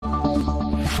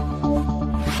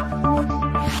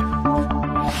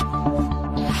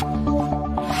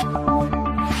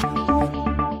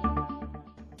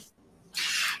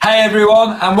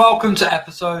everyone, and welcome to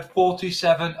episode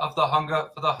 47 of the Hunger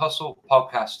for the Hustle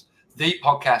podcast, the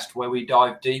podcast where we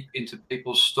dive deep into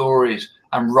people's stories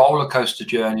and roller coaster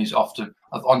journeys often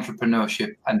of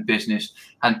entrepreneurship and business,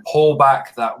 and pull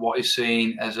back that what is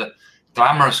seen as a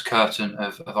glamorous curtain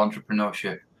of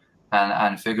entrepreneurship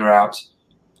and figure out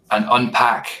and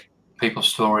unpack people's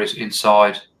stories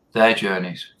inside their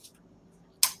journeys.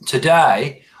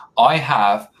 Today, I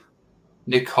have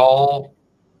Nicole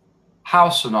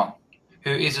Howson on, who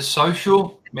is a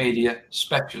social media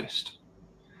specialist.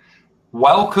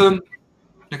 Welcome,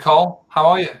 Nicole. How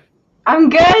are you? I'm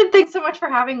good. Thanks so much for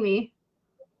having me.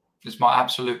 It's my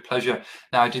absolute pleasure.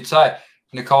 Now, I did say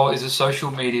Nicole is a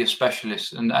social media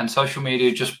specialist, and social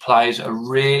media just plays a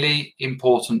really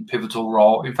important, pivotal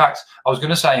role. In fact, I was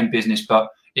going to say in business, but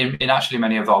in actually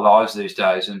many of our lives these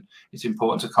days, and it's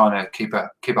important to kind of keep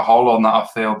a hold on that, I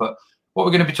feel. But what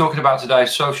we're going to be talking about today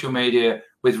is social media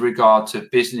with regard to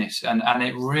business, and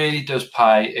it really does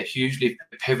play a hugely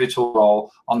pivotal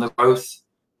role on the growth,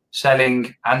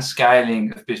 selling and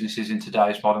scaling of businesses in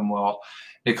today's modern world.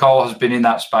 Nicole has been in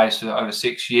that space for over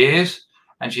 6 years,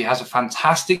 and she has a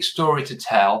fantastic story to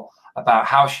tell about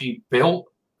how she built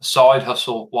a side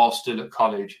hustle while still at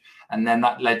college, and then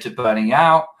that led to burning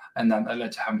out, and then that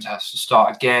led to having to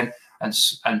start again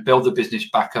and build the business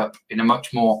back up in a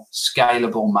much more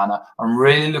scalable manner. I'm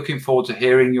really looking forward to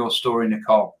hearing your story,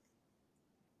 Nicole.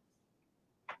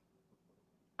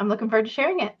 I'm looking forward to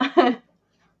sharing it.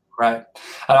 Great.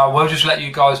 And I will just let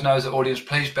you guys know, as the audience,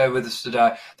 please bear with us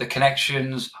today. The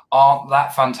connections aren't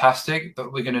that fantastic,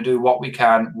 but we're going to do what we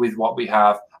can with what we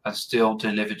have and still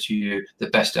deliver to you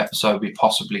the best episode we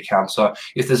possibly can. So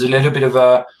if there's a little bit of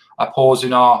a pause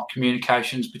in our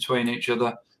communications between each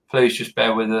other, please just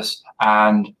bear with us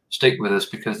and stick with us,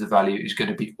 because the value is going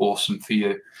to be awesome for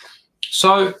you.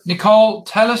 So, Nicole,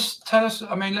 tell us.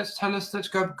 I mean, let's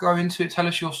go into it. Tell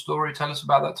us your story. Tell us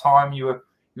about that time you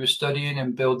were studying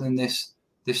and building this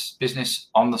business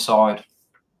on the side.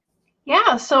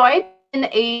 Yeah, so I in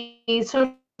a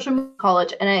social media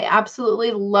college, and I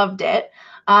absolutely loved it.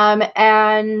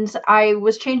 And I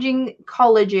was changing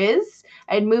colleges.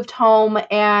 I'd moved home,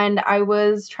 and I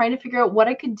was trying to figure out what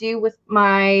I could do with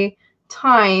my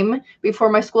time before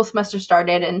my school semester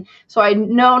started. And so I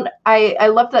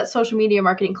loved that social media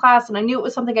marketing class, and I knew it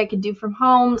was something I could do from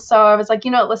home. So I was like,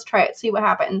 let's try it, see what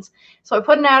happens. So I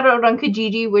put an ad out on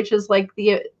Kijiji, which is like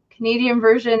the Canadian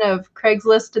version of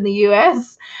Craigslist in the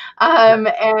US. And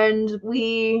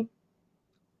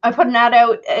I put an ad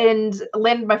out and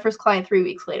landed my first client 3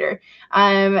 weeks later.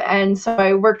 And so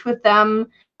I worked with them,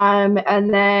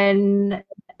 and then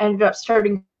ended up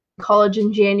starting college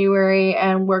in January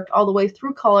and worked all the way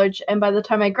through college. And by the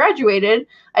time I graduated,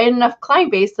 I had enough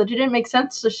client base that it didn't make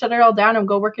sense to shut it all down and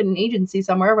go work in an agency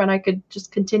somewhere when I could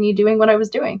just continue doing what I was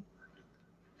doing.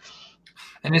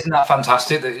 And isn't that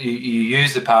fantastic that you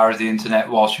use the power of the internet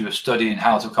whilst you were studying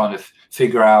how to kind of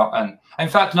figure out? And in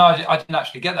fact, no, I didn't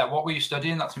actually get that. What were you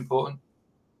studying? That's important.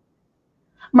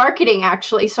 Marketing,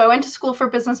 actually. So I went to school for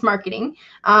business marketing,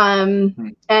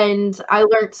 and I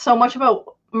learned so much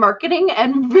about marketing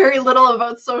and very little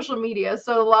about social media.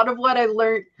 So a lot of what I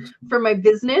learned for my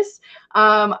business,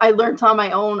 I learned on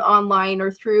my own online or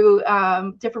through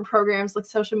different programs like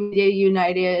Social Media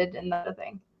United and that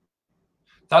thing.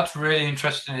 That's really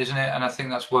interesting, isn't it? And I think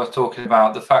that's worth talking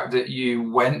about, the fact that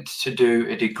you went to do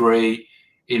a degree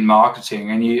in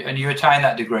marketing and you attained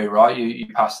that degree, right? You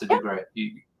passed the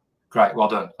degree. Great, well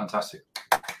done, fantastic,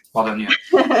 well done you.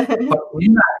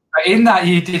 But in that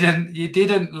you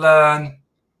didn't learn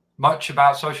much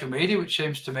about social media, which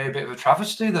seems to me a bit of a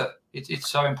travesty that it's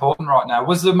so important right now.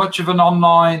 Was there much of an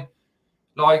online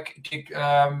part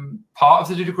of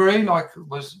the degree? Like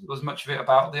was much of it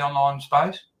about the online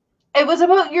space? It was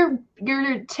about your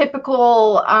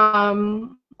typical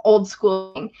old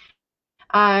schooling.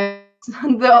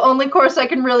 The only course I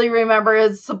can really remember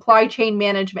is supply chain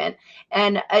management.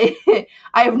 And I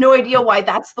have no idea why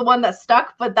that's the one that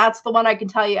stuck, but that's the one I can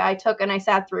tell you I took and I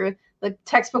sat through. The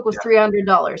textbook was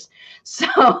 $300. So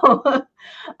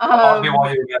Might be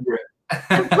why you remember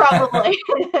it. Probably.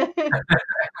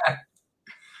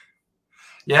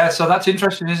 Yeah, so that's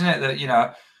interesting, isn't it? That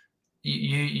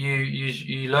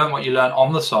you learn what you learn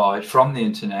on the side from the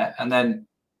internet, and then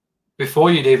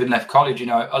before you'd even left college,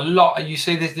 a lot, you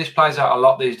see this plays out a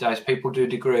lot these days. People do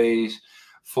degrees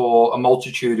for a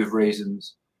multitude of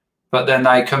reasons, but then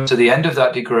they come to the end of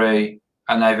that degree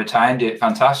and they've attained it,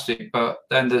 fantastic, but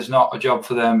then there's not a job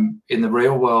for them in the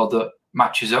real world that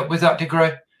matches up with that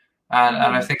degree. And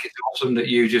I think it's awesome that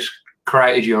you just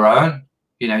created your own,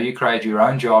 you created your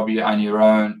own job and your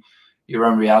own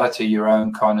reality, your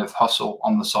own kind of hustle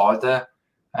on the side there.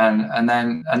 and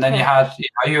then you had,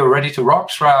 you were ready to rock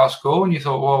straight out of school, and you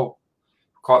thought, well,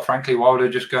 quite frankly, why would I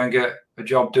just go and get a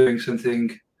job doing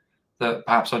something that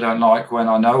perhaps I don't like when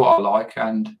I know what I like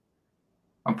and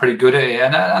I'm pretty good at it?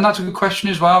 And that's a good question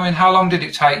as well. I mean, how long did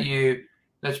it take you,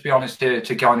 let's be honest here,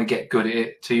 to kind of get good at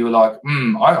it, till you were like,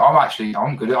 I'm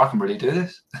good at it, I can really do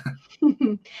this?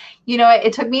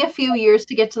 It took me a few years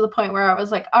to get to the point where I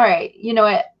was like, all right, you know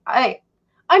what,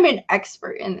 I'm an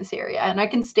expert in this area and I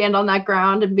can stand on that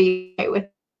ground and be okay with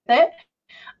it.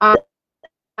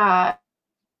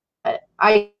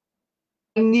 I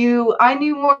knew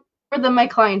more than my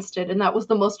clients did, and that was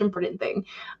the most important thing.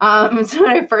 So when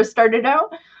I first started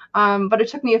out, but it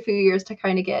took me a few years to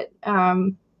kind of get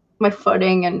my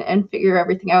footing and figure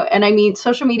everything out. And I mean,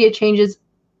 social media changes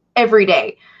every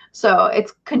day, so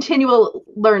it's continual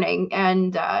learning,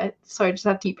 and so I just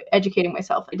have to keep educating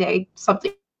myself every day.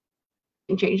 Something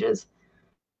changes.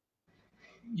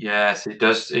 Yes, it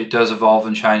does. It does evolve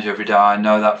and change every day. I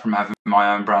know that from having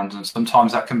my own brands, and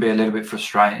sometimes that can be a little bit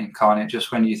frustrating, can't it?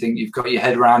 Just when you think you've got your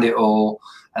head around it all,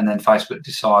 and then Facebook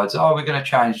decides, oh, we're going to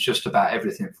change just about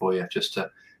everything for you, just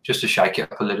to shake it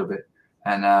up a little bit.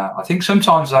 And I think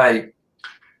sometimes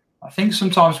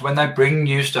when they bring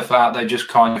new stuff out, they just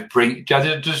kind of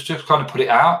just kind of put it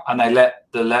out, and they let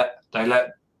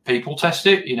people test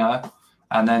it,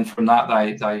 and then from that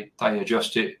they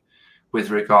adjust it with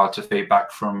regard to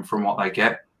feedback from what they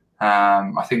get.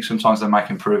 I think sometimes they make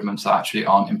improvements that actually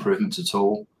aren't improvements at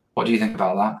all. What do you think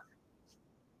about that?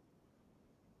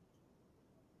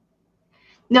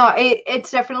 No, it's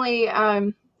definitely,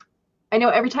 I know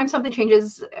every time something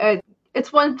changes,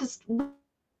 it's one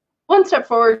step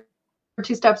forward or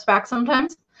two steps back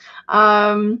sometimes.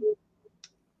 So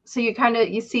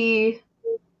you see,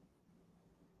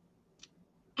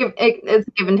 it's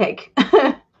a give and take.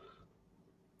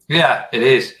 Yeah, it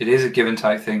is. It is a give and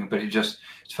take thing, but it's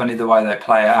funny the way they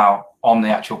play it out on the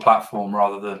actual platform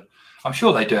rather than, I'm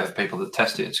sure they do have people that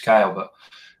test it at scale, but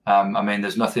I mean,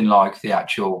 there's nothing like the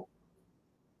actual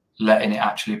letting it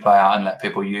actually play out and let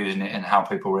people using it and how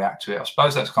people react to it. I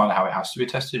suppose that's kind of how it has to be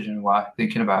tested in a way,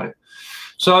 thinking about it.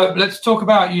 So let's talk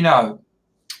about, you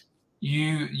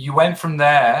went from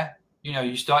there,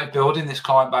 you started building this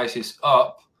client basis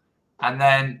up, and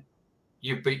then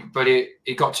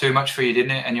it got too much for you, didn't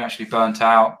it? And you actually burnt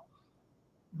out.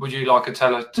 Would you like to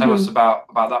tell us about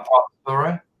that part of the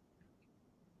story?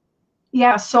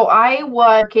 Yeah, so I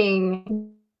was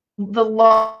working the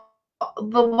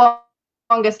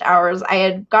longest hours. I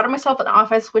had gotten myself an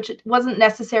office, which wasn't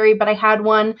necessary, but I had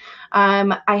one.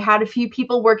 I had a few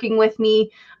people working with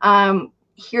me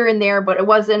here and there, but it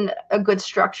wasn't a good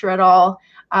structure at all.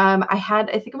 I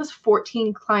think it was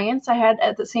 14 clients I had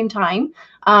at the same time,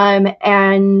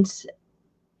 and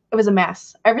it was a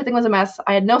mess. Everything was a mess.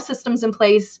 I had no systems in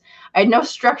place. I had no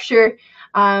structure.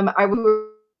 I was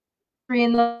 3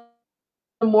 in the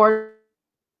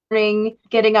morning,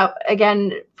 getting up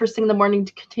again first thing in the morning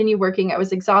to continue working. I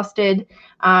was exhausted,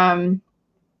 and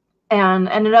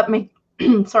ended up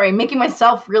making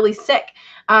myself really sick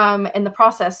in the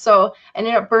process. So I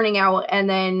ended up burning out, and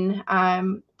then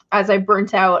as I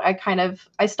burnt out,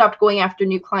 I stopped going after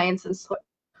new clients and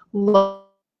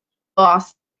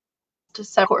lost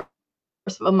several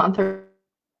course of a month or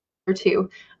two.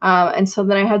 And so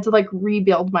then I had to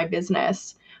rebuild my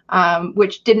business,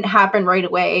 which didn't happen right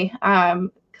away.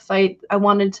 Because I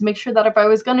wanted to make sure that if I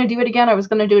was going to do it again, I was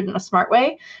going to do it in a smart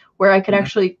way where I could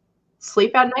actually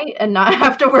sleep at night and not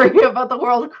have to worry about the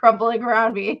world crumbling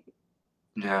around me.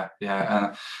 Yeah.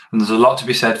 And there's a lot to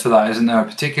be said for that, isn't there?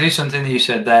 Particularly something that you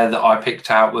said there that I picked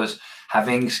out was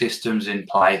having systems in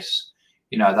place.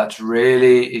 That's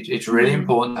it's really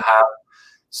important to have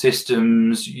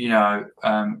systems,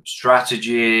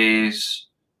 strategies,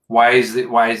 ways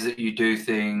that you do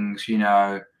things,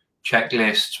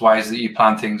 checklists, ways that you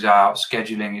plan things out,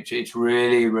 scheduling. It's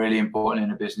really, really important in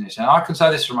a business. And I can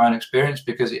say this from my own experience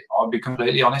because I'll be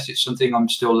completely honest, it's something I'm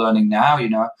still learning now,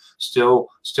 still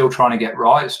trying to get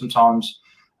right. Sometimes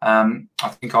I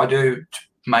think I do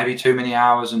maybe too many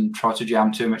hours and try to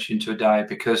jam too much into a day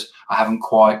because I haven't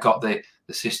quite got the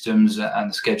systems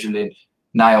and the scheduling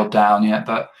nailed down yet.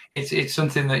 But it's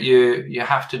something that you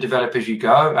have to develop as you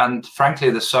go. And frankly,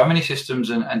 there's so many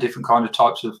systems and different kind of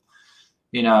types of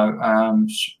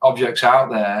objects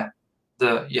out there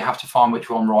that you have to find which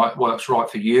one works right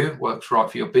for you, works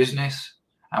right for your business,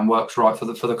 and works right for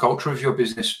the culture of your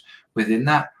business within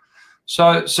that.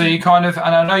 So you kind of,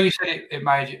 and I know you said it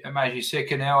made you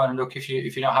sick and ill. And look, if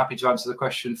you're not happy to answer the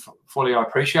question fully, I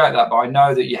appreciate that. But I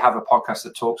know that you have a podcast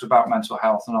that talks about mental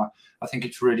health, and I think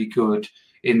it's really good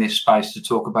in this space to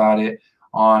talk about it.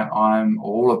 I'm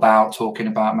all about talking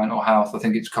about mental health. I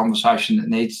think it's a conversation that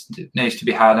needs to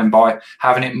be had, and by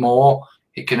having it more,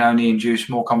 it can only induce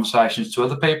more conversations to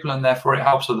other people, and therefore it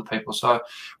helps other people. So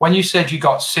when you said you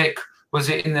got sick, was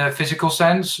it in the physical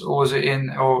sense, or was it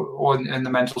or in the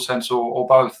mental sense, or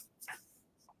both?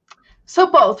 So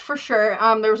both, for sure.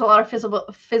 There was a lot of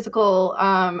physical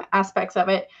aspects of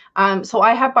it. So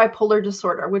I have bipolar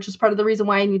disorder, which is part of the reason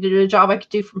why I needed a job I could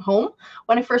do from home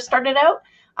when I first started out.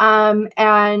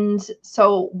 And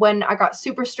so when I got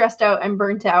super stressed out and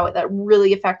burnt out, that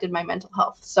really affected my mental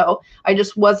health. So I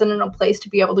just wasn't in a place to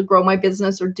be able to grow my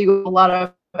business or do a lot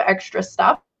of extra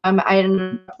stuff. I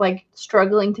ended up like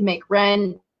struggling to make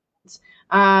rent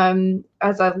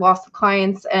as I lost the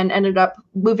clients, and ended up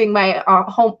moving my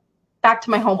home back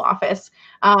to my home office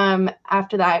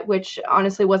after that, which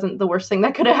honestly wasn't the worst thing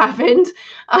that could have happened.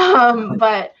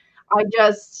 But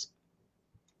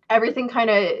everything kind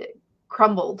of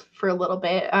crumbled for a little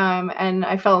bit, and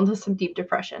I fell into some deep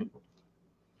depression.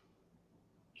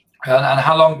 And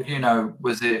how long,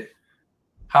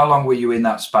 how long were you in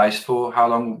that space for? How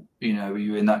long, were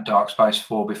you in that dark space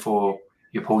for before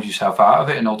you pulled yourself out of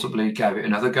it and ultimately gave it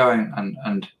another go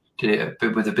and did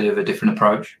it with a bit of a different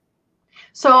approach?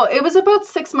 So it was about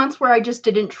 6 months where I just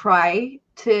didn't try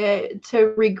to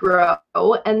regrow,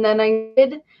 and then I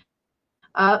did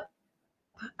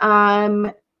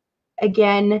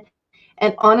again.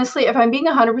 And honestly, if I'm being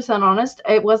 100% honest,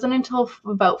 it wasn't until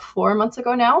about 4 months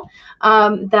ago now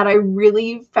that I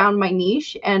really found my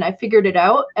niche and I figured it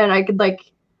out. And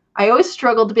I always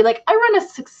struggled to be like, I run a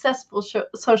successful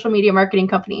social media marketing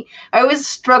company. I always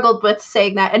struggled with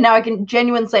saying that. And now I can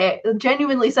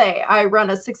genuinely say I run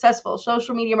a successful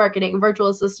social media marketing virtual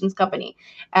assistance company.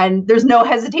 And there's no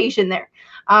hesitation there.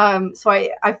 So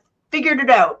I figured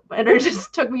it out. And it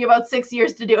just took me about 6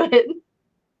 years to do it.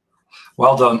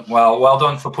 Well done. Well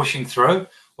done for pushing through.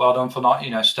 Well done for not,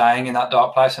 staying in that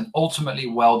dark place, and ultimately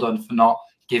well done for not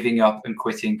giving up and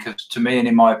quitting. Because to me, and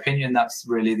in my opinion, that's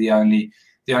really the only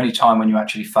time when you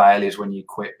actually fail is when you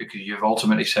quit, because you've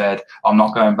ultimately said, I'm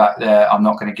not going back there. I'm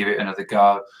not going to give it another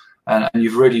go. And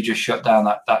you've really just shut down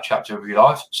that chapter of your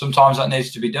life. Sometimes that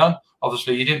needs to be done.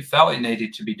 Obviously, you didn't feel it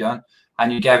needed to be done,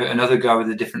 and you gave it another go with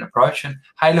a different approach. And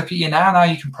hey, look at you now. Now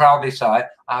you can proudly say,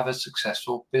 I have a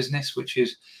successful business, which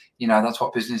is, that's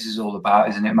what business is all about,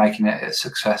 isn't it? Making it a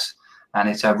success. And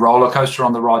it's a roller coaster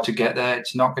on the ride to get there.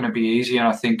 It's not going to be easy. And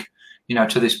I think,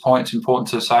 to this point, it's important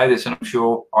to say this. And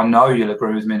I know you'll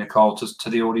agree with me, Nicole, to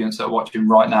the audience that are watching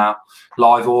right now,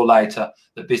 live or later,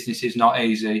 that business is not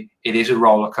easy. It is a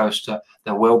roller coaster.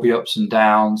 There will be ups and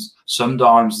downs.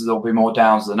 Sometimes there'll be more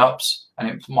downs than ups. And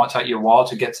it might take you a while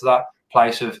to get to that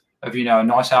place of a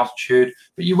nice altitude.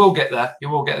 But you will get there. You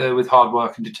will get there with hard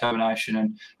work and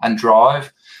determination and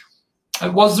drive.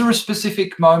 Was there a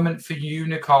specific moment for you,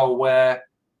 Nicole, where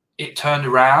it turned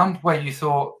around, where you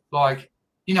thought, like,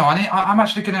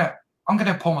 I'm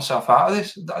gonna pull myself out of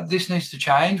this. This needs to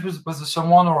change. Was there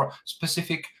someone or a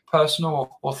specific person or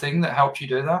thing that helped you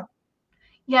do that?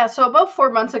 Yeah. So about 4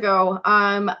 months ago,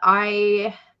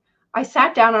 I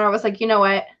sat down and I was like, you know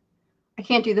what? I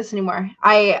can't do this anymore.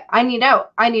 I need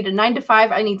out. I need a 9 to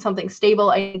 5. I need something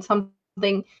stable. I need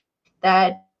something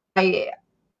that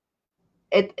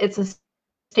it's a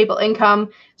stable income.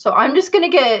 So I'm just going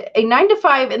to get a 9 to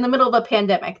 5 in the middle of a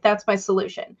pandemic. That's my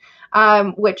solution,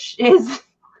 which is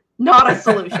not a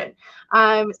solution.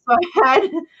 So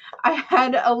I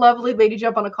had a lovely lady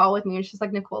jump on a call with me, and she's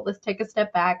like, Nicole, let's take a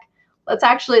step back. Let's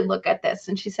actually look at this.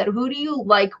 And she said, who do you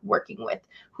like working with?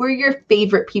 Who are your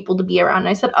favorite people to be around? And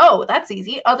I said, oh, that's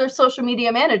easy. Other social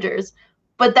media managers.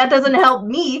 But that doesn't help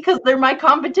me because they're my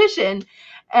competition.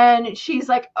 And she's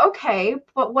like, okay,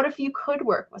 but what if you could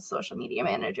work with social media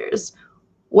managers?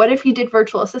 What if you did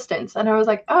virtual assistants? And I was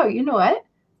like, oh, you know what?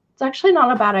 It's actually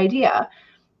not a bad idea.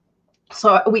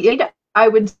 So I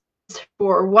would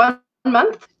for 1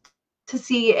 month to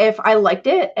see if I liked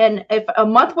it. And if a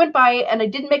month went by and I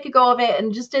didn't make a go of it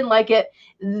and just didn't like it,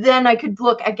 then I could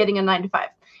look at getting a 9 to 5.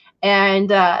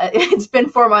 And it's been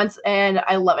 4 months and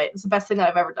I love it. It's the best thing that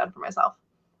I've ever done for myself.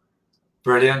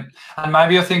 Brilliant. And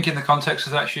maybe I think in the context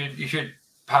of that, you should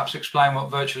perhaps explain what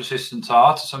virtual assistants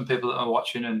are to some people that are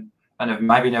watching and have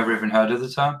maybe never even heard of the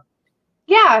term.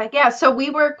 Yeah. So we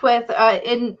work with,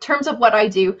 in terms of what I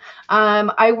do,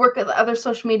 I work with other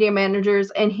social media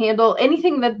managers and handle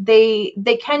anything that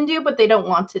they can do, but they don't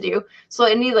want to do. So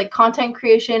any like content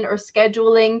creation or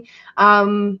scheduling.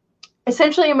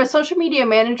 Essentially, I'm a social media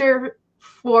manager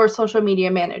for social media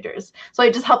managers. So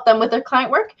I just help them with their client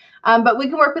work. But we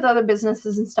can work with other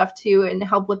businesses and stuff too, and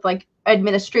help with like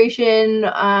administration,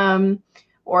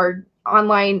 or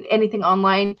online, anything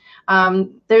online.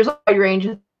 There's a wide range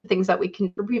of things that we can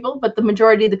do for people, but the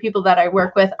majority of the people that I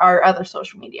work with are other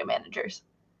social media managers.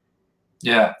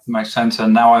 Yeah, makes sense.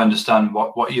 And now I understand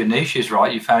what your niche is,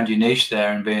 right? You found your niche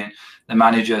there and being the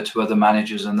manager to other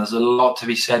managers. And there's a lot to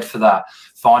be said for that.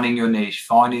 Finding your niche,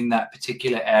 finding that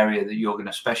particular area that you're going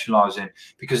to specialize in.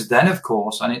 Because then, of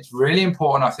course, and it's really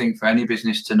important, I think, for any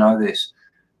business to know this,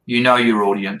 you know your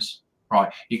audience,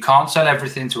 right? You can't sell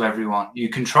everything to everyone. You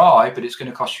can try, but it's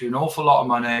going to cost you an awful lot of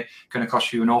money, going to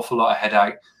cost you an awful lot of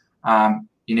headache.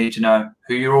 You need to know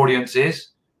who your audience is.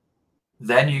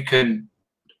 Then you can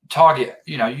target,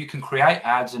 you can create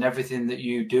ads and everything that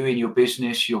you do in your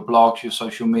business, your blogs, your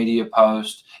social media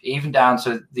posts, even down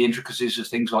to the intricacies of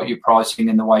things like your pricing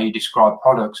and the way you describe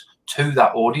products to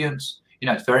that audience.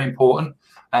 It's very important.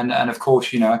 And of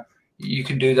course, you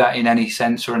can do that in any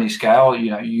sense or any scale.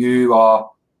 You are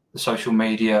the social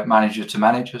media manager to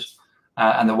managers,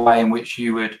 and the way in which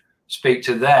you would speak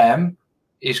to them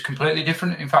is completely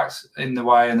different. In fact, in the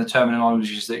way and the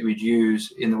terminologies that you would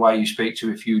use in the way you speak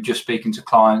to if you're just speaking to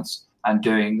clients and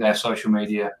doing their social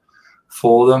media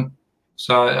for them.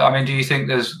 So, I mean, do you think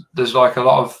there's like a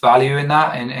lot of value in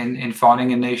that, in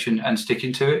finding a niche and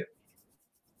sticking to it?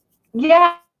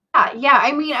 Yeah.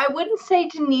 I mean, I wouldn't say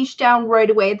to niche down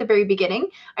right away at the very beginning.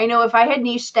 I know if I had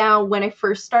niched down when I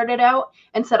first started out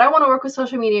and said, I want to work with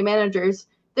social media managers,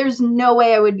 there's no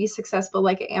way I would be successful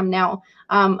like I am now.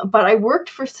 But I worked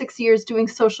for 6 years doing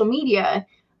social media.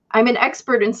 I'm an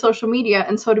expert in social media.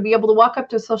 And so to be able to walk up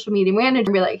to a social media manager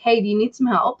and be like, hey, do you need some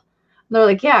help? And they're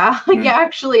like, yeah, yeah,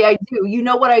 actually I do. You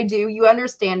know what I do. You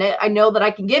understand it. I know that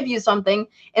I can give you something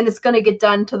and it's going to get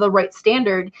done to the right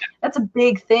standard. That's a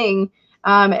big thing.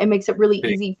 It makes it really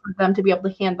easy for them to be able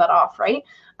to hand that off, right?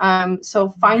 So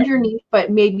find your niche, but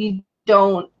maybe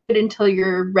don't do it until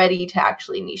you're ready to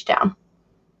actually niche down.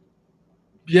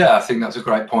 Yeah, I think that's a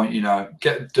great point. Do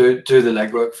the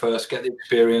legwork first, get the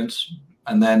experience,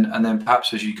 and then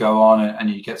perhaps as you go on and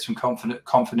you get some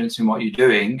confidence in what you're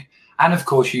doing, and of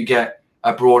course you get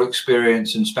a broad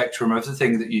experience and spectrum of the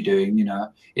things that you're doing.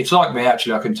 It's like me,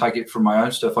 actually. I can take it from my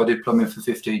own stuff. I did plumbing for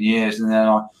 15 years, and then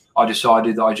I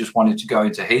decided that I just wanted to go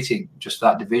into heating, just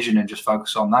that division, and just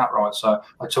focus on that, right? So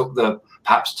I took the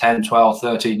perhaps 10, 12,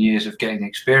 13 years of getting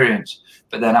experience,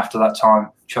 but then after that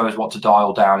time chose what to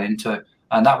dial down into.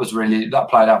 And that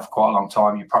played out for quite a long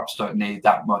time. You perhaps don't need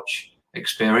that much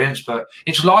experience, but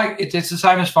it's the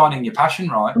same as finding your passion,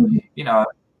 right? Mm-hmm.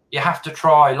 You have to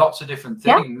try lots of different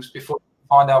things before you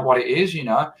find out what it is. You've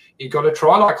got to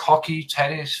try like hockey,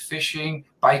 tennis, fishing,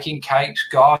 baking cakes,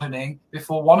 gardening,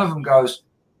 before one of them goes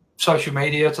social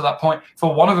media to that point.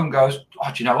 Before one of them goes,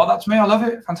 oh, do you know what? That's me. I love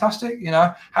it. Fantastic.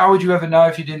 How would you ever know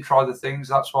if you didn't try the things?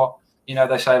 That's what,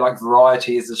 they say, like,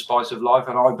 variety is the spice of life.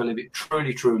 And I believe it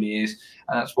truly, truly is.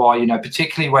 And that's why,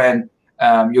 particularly when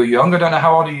you're young. I don't know,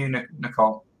 how old are you,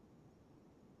 Nicole?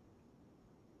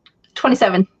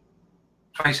 27.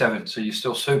 27. So you're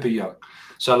still super young.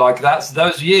 So like that's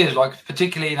those years, like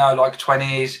particularly, like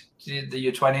 20s,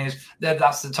 your 20s,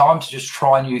 that's the time to just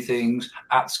try new things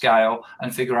at scale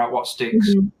and figure out what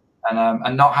sticks.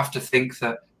 And not have to think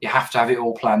that you have to have it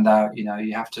all planned out.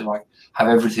 You have to like have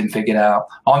everything figured out.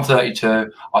 I'm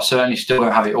 32. I certainly still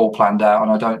don't have it all planned out,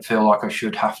 and I don't feel like I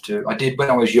should have to. I did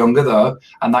when I was younger though,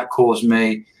 and that caused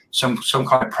me some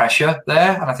kind of pressure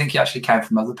there. And I think it actually came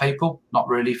from other people, not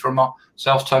really from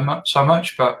myself so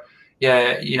much. But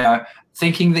yeah,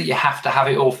 thinking that you have to have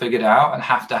it all figured out and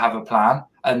have to have a plan,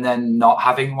 and then not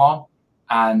having one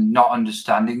and not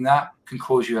understanding that can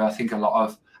cause you, I think, a lot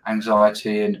of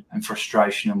anxiety and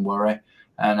frustration and worry.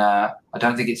 And I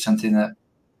don't think it's something that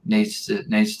needs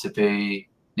to be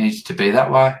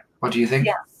that way. What do you think?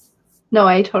 Yeah. No,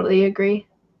 I totally agree.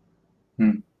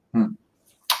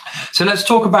 So let's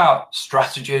talk about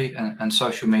strategy and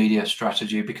social media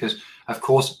strategy, because of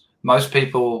course most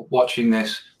people watching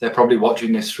this, they're probably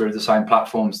watching this through the same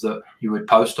platforms that you would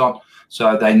post on.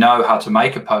 So they know how to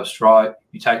make a post, right?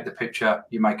 You take the picture,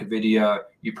 you make a video,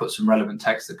 you put some relevant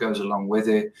text that goes along with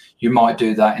it. You might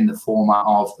do that in the format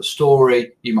of a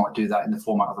story. You might do that in the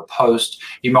format of a post.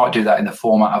 You might do that in the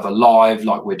format of a live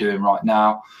like we're doing right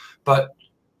now. But,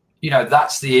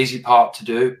 that's the easy part to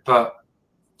do. But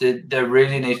there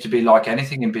really needs to be, like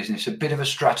anything in business, a bit of a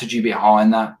strategy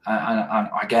behind that. And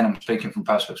again, I'm speaking from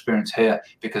personal experience here,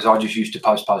 because I just used to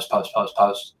post at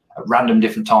random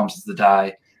different times of the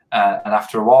day. And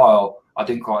after a while, I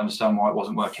didn't quite understand why it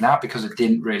wasn't working out, because it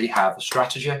didn't really have a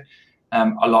strategy.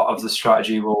 A lot of the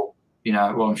strategy will,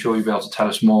 I'm sure you'll be able to tell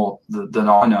us more than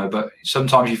I know, but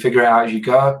sometimes you figure it out as you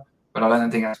go. But I don't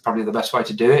think that's probably the best way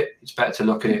to do it. It's better to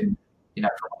look at it, from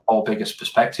a whole bigger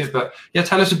perspective. But yeah,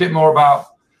 tell us a bit more about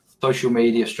social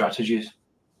media strategies?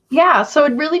 Yeah, so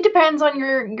it really depends on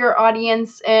your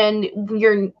audience and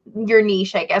your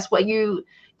niche, I guess, the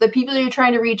people you're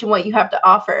trying to reach and what you have to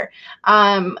offer.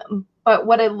 But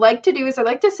what I like to do is I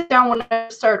like to sit down when I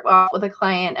start off with a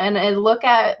client and I look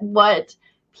at what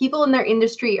people in their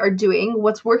industry are doing,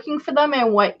 what's working for them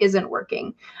and what isn't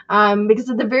working. Because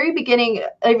at the very beginning,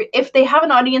 if they have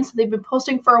an audience, they've been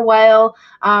posting for a while,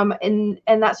 and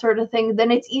that sort of thing,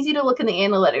 then it's easy to look in the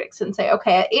analytics and say,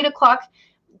 okay, at 8 o'clock,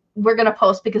 we're going to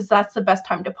post because that's the best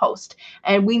time to post.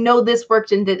 And we know this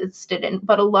worked and this didn't.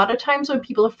 But a lot of times when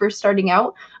people are first starting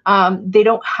out, they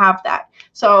don't have that.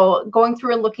 So going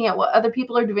through and looking at what other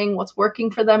people are doing, what's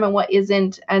working for them and what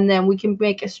isn't, and then we can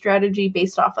make a strategy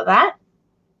based off of that.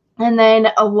 And then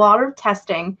a lot of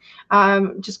testing,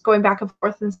 just going back and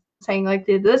forth and saying, like,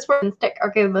 did this work and stick?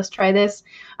 Okay, let's try this.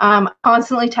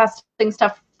 Constantly testing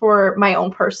stuff for my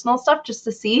own personal stuff just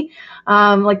to see.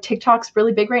 Like TikTok's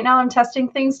really big right now. I'm testing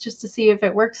things just to see if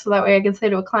it works, so that way I can say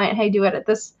to a client, hey, do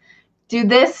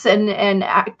this and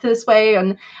act this way.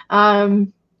 And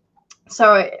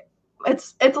so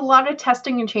it's a lot of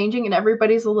testing and changing, and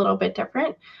everybody's a little bit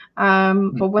different.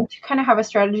 But once you kind of have a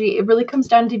strategy, it really comes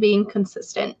down to being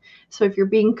consistent. So if you're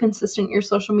being consistent in your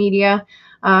social media,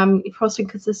 you're posting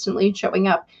consistently and showing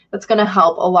up, that's going to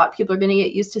help a lot. People are going to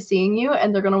get used to seeing you,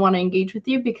 and they're going to want to engage with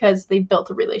you because they've built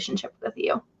a relationship with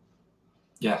you.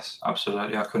 Yes,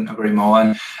 absolutely. I couldn't agree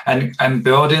more. And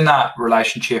building that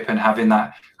relationship and having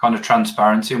that kind of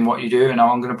transparency in what you do. And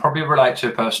I'm going to probably relate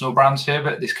to personal brands here,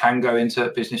 but this can go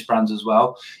into business brands as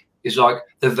well. Is like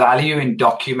the value in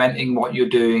documenting what you're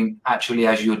doing actually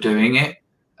as you're doing it,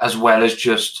 as well as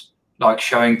just like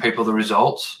showing people the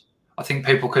results. I think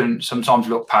people can sometimes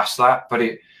look past that, but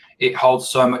it holds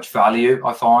so much value,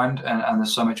 I find, and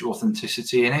there's so much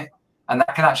authenticity in it. And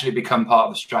that can actually become part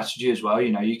of the strategy as well.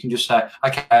 You know, you can just say,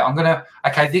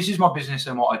 okay, this is my business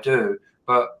and what I do.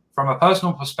 But from a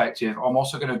personal perspective, I'm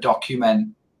also going to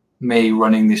document me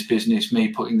running this business, me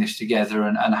putting this together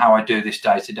and how I do this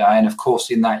day to day. And of course,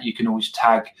 in that, you can always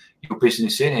tag your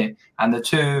business in it. And the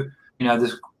two, you know,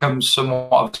 there comes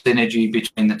somewhat of synergy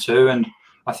between the two. And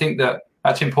I think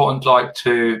that's important, like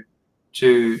to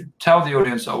tell the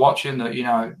audience that are watching that, you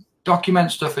know,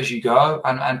 document stuff as you go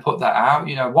and put that out.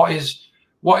 You know, what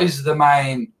is the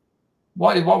main,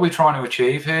 what we're trying to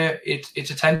achieve here?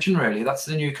 It's attention, really. That's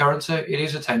the new currency. It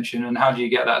is attention. And how do you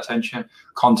get that attention?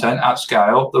 Content at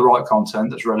scale, the right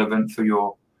content that's relevant for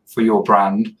your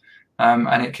brand.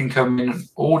 And it can come in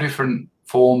all different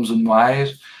forms and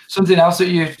ways. Something else that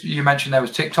you mentioned there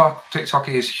was TikTok. TikTok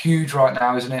is huge right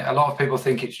now, isn't it? A lot of people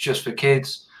think it's just for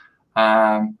kids.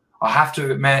 I have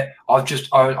to admit, I've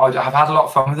had a lot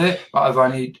of fun with it, but I've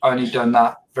only done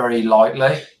that very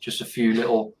lightly, just a few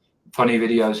little funny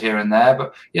videos here and there.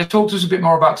 But yeah, talk to us a bit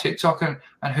more about TikTok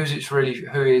and who is it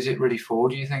really for,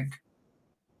 do you think?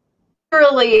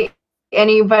 Really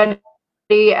anybody.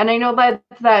 And I know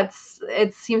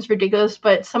it seems ridiculous,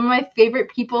 but some of my favorite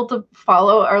people to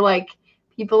follow are like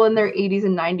people in their 80s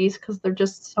and 90s because they're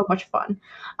just so much fun.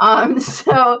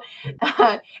 So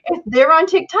if they're on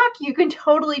TikTok, you can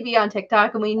totally be on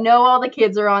TikTok, and we know all the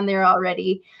kids are on there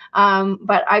already.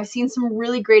 But I've seen some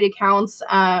really great accounts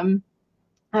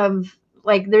of,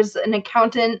 like, there's an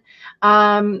accountant,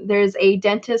 there's a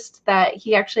dentist that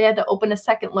he actually had to open a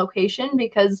second location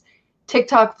because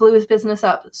TikTok blew his business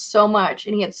up so much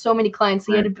and he had so many clients,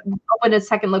 so he had to open a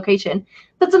second location.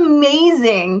 That's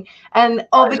amazing. And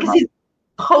because he's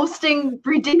posting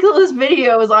ridiculous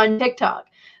videos on TikTok.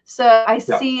 So I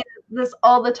see this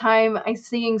all the time. I'm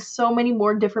seeing so many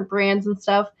more different brands and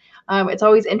stuff. It's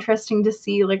always interesting to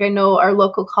see. Like, I know our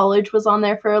local college was on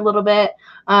there for a little bit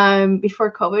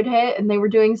before COVID hit, and they were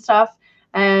doing stuff.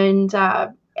 And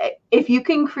if you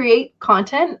can create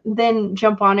content, then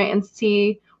jump on it and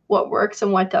see what works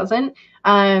and what doesn't.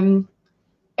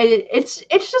 It's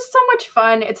just so much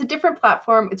fun. It's a different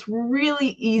platform. It's really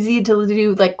easy to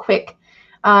do, like, quick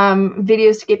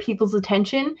videos to get people's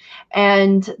attention,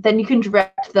 and then you can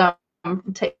direct them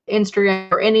to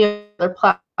Instagram or any other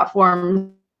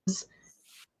platforms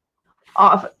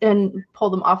off and pull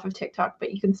them off of TikTok,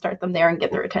 but you can start them there and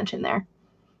get their attention there.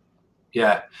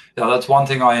 Yeah, that's one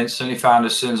thing I instantly found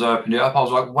as soon as I opened it up. I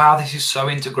was like, wow, this is so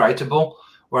integratable.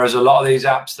 Whereas a lot of these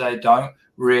apps, they don't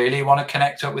really want to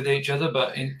connect up with each other,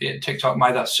 but TikTok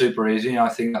made that super easy. And I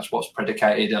think that's what's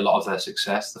predicated a lot of their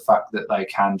success, the fact that they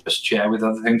can just share with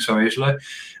other things so easily.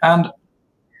 And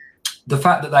the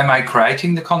fact that they made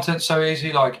creating the content so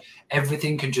easy, like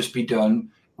everything can just be done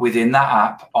within that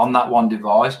app on that one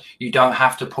device. You don't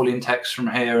have to pull in text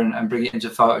from here and bring it into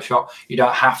Photoshop. You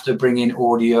don't have to bring in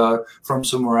audio from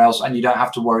somewhere else, and you don't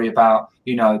have to worry about,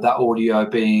 that audio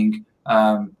being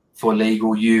for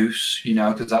legal use,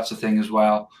 because that's a thing as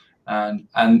well. And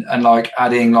like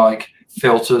adding like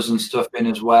filters and stuff in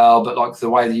as well, but like the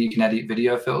way that you can edit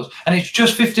video filters, and it's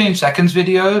just 15 second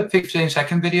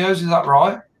videos, is that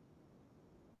right?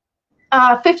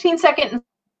 15-second and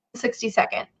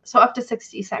 60-second, so up to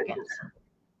 60 seconds.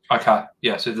 Okay,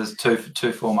 yeah, so there's two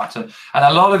formats, and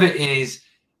a lot of it is,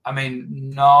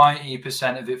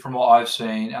 90% of it from what I've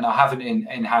seen, and I haven't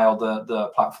inhaled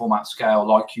the platform at scale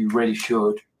like you really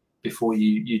should before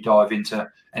you dive into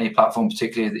any platform,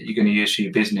 particularly that you're going to use for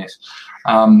your business.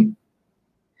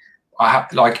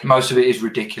 Like most of it is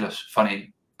ridiculous,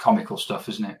 funny, comical stuff,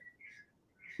 isn't it?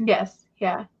 Yes,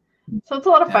 yeah. So it's a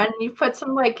lot of fun. You put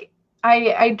some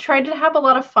I tried to have a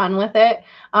lot of fun with it,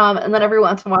 and then every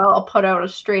once in a while I'll put out a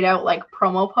straight out like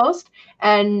promo post,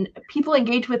 and people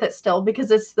engage with it still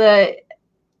because it's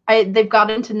they've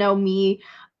gotten to know me,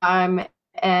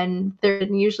 and they're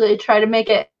usually try to make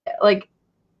it like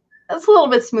it's a little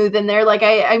bit smooth in there. Like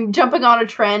I'm jumping on a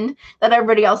trend that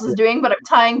everybody else is doing, but I'm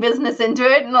tying business into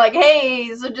it and like,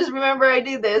 hey, so just remember I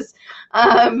do this.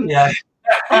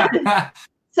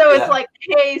 So it's like,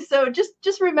 hey, so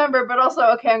just remember, but also,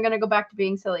 okay, I'm going to go back to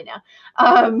being silly now.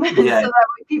 So that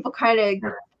way people kind of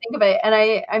think of it.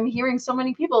 And I'm hearing so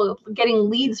many people getting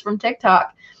leads from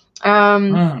TikTok.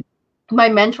 My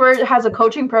mentor has a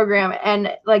coaching program,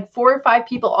 and like 4 or 5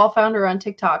 people all found her on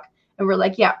TikTok and were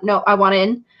like, yeah, no, I want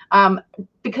in,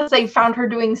 because they found her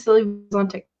doing silly videos on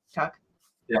TikTok.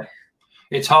 Yeah.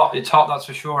 It's hot, that's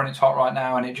for sure, and it's hot right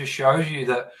now, and it just shows you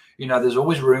that, there's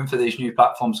always room for these new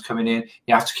platforms coming in.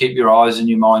 You have to keep your eyes and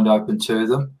your mind open to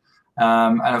them.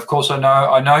 And of course, I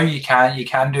know you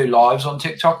can do lives on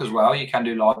TikTok as well. You can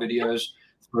do live videos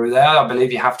through there. I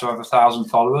believe you have to have 1,000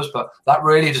 followers, but that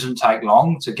really doesn't take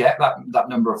long to get that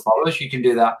number of followers. You can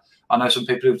do that. I know some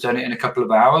people who've done it in a couple of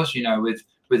hours,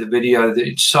 with a video that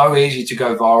it's so easy to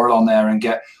go viral on there and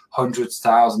get hundreds,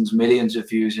 thousands, millions of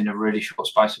views in a really short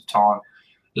space of time.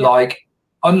 Yeah. Like,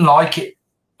 unlike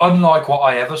what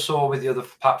I ever saw with the other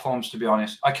platforms, to be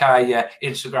honest. Okay, yeah,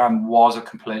 Instagram was a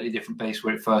completely different beast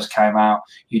when it first came out.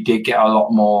 You did get a lot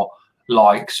more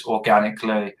likes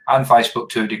organically, and Facebook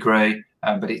to a degree,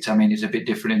 but it's a bit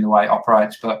different in the way it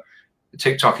operates. But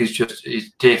TikTok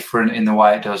is different in the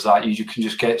way it does that. You can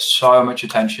just get so much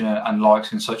attention and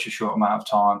likes in such a short amount of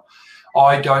time.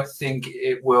 I don't think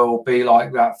it will be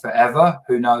like that forever.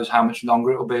 Who knows how much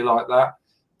longer it will be like that.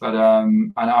 But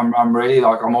and I'm really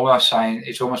I'm almost saying,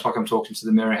 it's almost like I'm talking to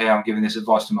the mirror here. I'm giving this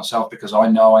advice to myself because I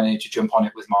know I need to jump on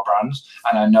it with my brands,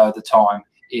 and I know the time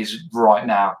is right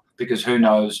now, because who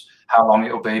knows how long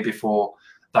it'll be before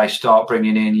they start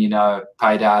bringing in,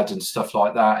 paid ads and stuff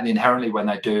like that. And inherently, when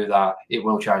they do that, it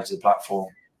will change the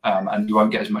platform, and you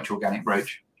won't get as much organic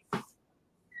reach.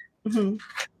 Mm-hmm.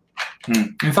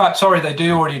 In fact, sorry, they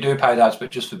do already do paid ads, but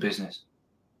just for business.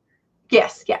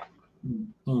 Yes, yeah.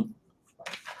 Mm-hmm.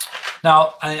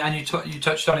 Now, and you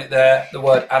touched on it there, the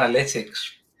word analytics,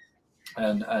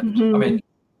 and mm-hmm.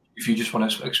 If you just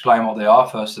want to explain what they are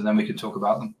first, and then we can talk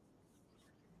about them.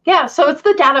 Yeah, so it's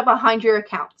the data behind your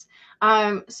accounts.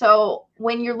 So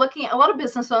when you're looking at, a lot of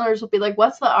business owners will be like,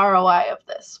 what's the ROI of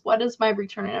this? What is my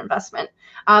return on investment?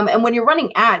 And when you're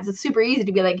running ads, it's super easy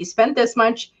to be like, you spent this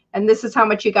much and this is how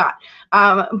much you got.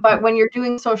 But when you're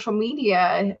doing social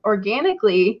media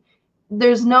organically,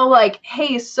 there's no like,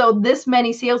 hey, so this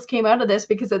many sales came out of this,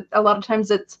 because a lot of times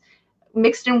it's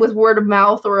mixed in with word of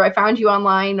mouth, or I found you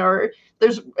online, or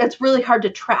it's really hard to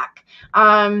track.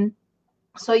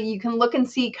 So you can look and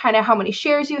see kind of how many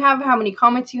shares you have, how many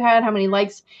comments you had, how many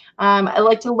likes. I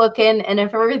like to look in, and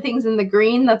if everything's in the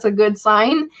green, that's a good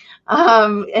sign.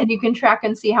 And you can track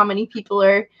and see how many people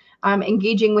are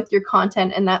engaging with your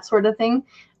content and that sort of thing.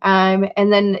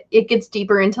 And then it gets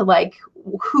deeper into like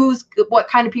what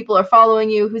kind of people are following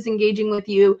you, who's engaging with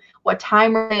you, what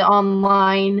time are they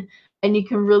online, and you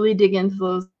can really dig into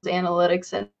those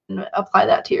analytics and apply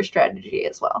that to your strategy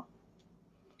as well.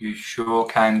 You sure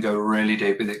can go really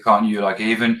deep with it, can't you? Like,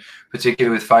 even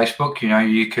particularly with Facebook,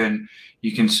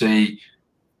 you can see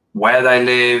where they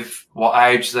live, what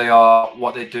age they are,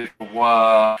 what they do for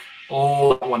work, all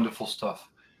that wonderful stuff.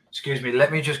 Excuse me,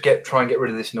 let me just try and get rid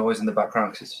of this noise in the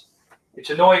background, because it's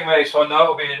annoying me, so I know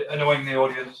it'll be annoying the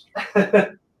audience.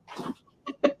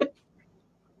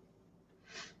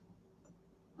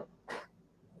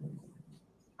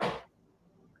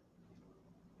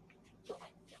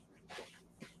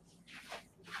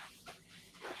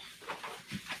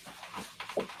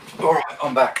 All right,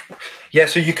 I'm back. Yeah,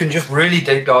 so you can just really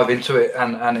deep dive into it,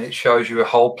 and it shows you a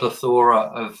whole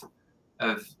plethora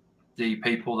of the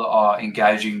people that are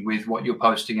engaging with what you're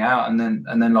posting out, and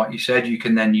then like you said, you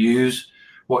can then use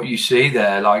what you see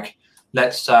there. Like,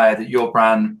 let's say that your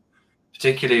brand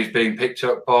particularly is being picked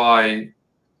up by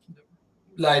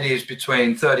ladies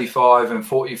between 35 and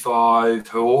 45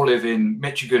 who all live in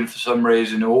Michigan for some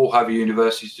reason, who all have a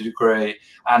university degree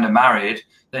and are married.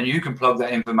 Then you can plug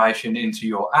that information into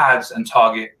your ads and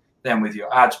target them with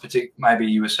your ads. Maybe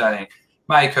you were selling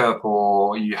makeup,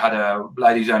 or you had a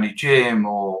ladies only gym,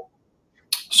 or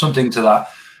something to that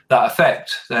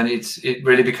effect. Then it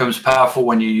really becomes powerful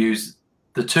when you use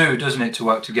the two, doesn't it, to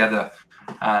work together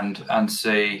and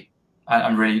see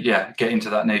and really get into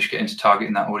that niche, get into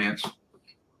targeting that audience.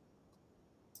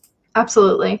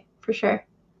 Absolutely, for sure.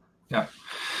 Yeah.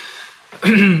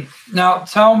 Now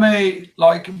tell me,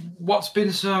 like, what's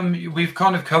been we've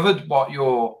kind of covered what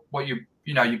your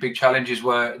big challenges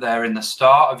were there in the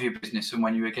start of your business and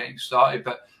when you were getting started,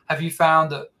 but have you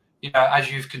found that, as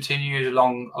you've continued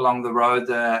along the road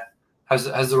there, has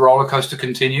the roller coaster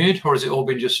continued, or has it all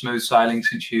been just smooth sailing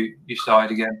since you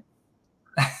started again?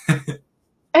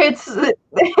 It's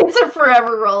a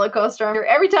forever roller coaster.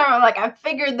 Every time I'm like, I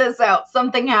figured this out,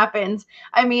 something happens.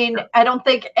 I mean, I don't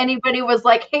think anybody was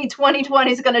like, hey,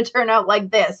 2020 is going to turn out like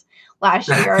this last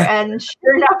year. And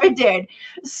sure enough, it did.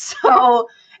 So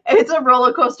it's a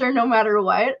roller coaster no matter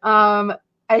what.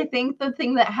 I think the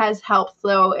thing that has helped,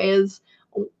 though, is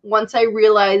once I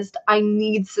realized I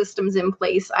need systems in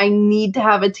place, I need to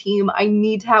have a team, I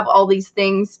need to have all these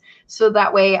things so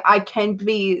that way I can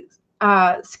be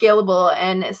scalable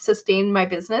and sustain my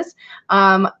business.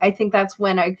 I think that's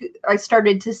when I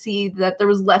started to see that there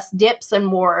was less dips and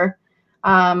more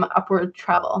upward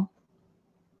travel.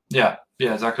 Yeah,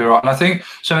 exactly right. And I think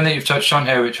something that you've touched on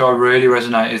here, which I really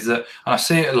resonate, is that, and I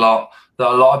see it a lot, that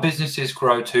a lot of businesses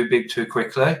grow too big too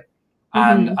quickly,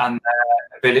 and their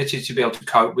ability to be able to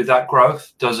cope with that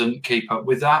growth doesn't keep up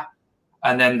with that,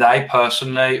 and then they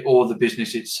personally, or the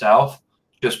business itself,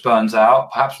 just burns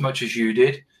out, perhaps much as you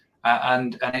did.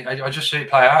 I just see it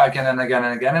play out again and again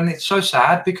and again, and it's so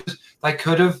sad because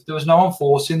there was no one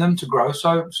forcing them to grow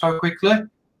so quickly.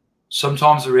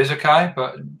 Sometimes there is, okay,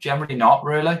 but generally not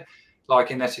really,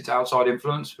 like, unless it's outside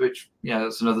influence, which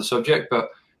that's another subject. But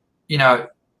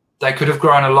they could have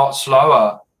grown a lot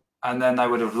slower, and then they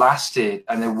would have lasted,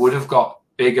 and they would have got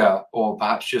bigger, or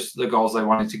perhaps just the goals they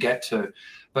wanted to get to.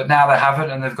 But now they haven't,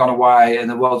 and they've gone away, and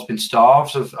the world's been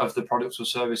starved of the products or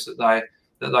service that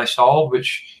they sold,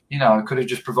 which could have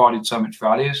just provided so much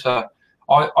value. So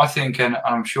I think, and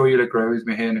I'm sure you'll agree with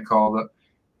me here, Nicole, that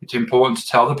it's important to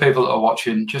tell the people that are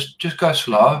watching, just go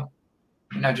slow.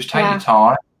 Just take your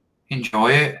time,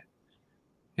 enjoy it.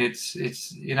 It's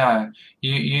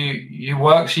you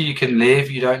work so you can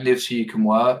live. You don't live so you can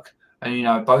work.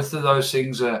 And both of those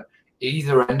things are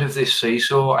either end of this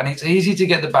seesaw, and it's easy to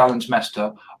get the balance messed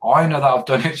up. I know that I've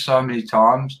done it so many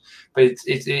times, but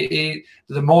the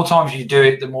more times you do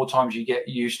it, the more times you get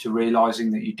used to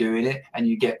realizing that you're doing it, and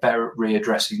you get better at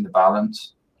readdressing the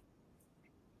balance.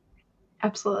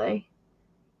 Absolutely.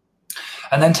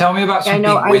 And then tell me about some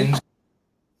big wins.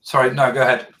 Sorry, no, go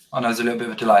ahead. I know there's a little bit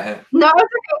of a delay here. No, it's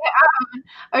okay.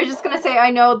 I was just going to say,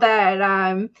 I know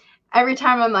that every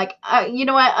time I'm like, you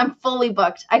know what, I'm fully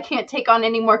booked, I can't take on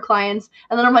any more clients.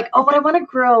 And then I'm like, oh, but I want to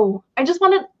grow. I just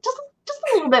want to just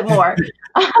a little bit more.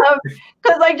 Because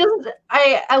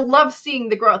I love seeing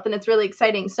the growth, and it's really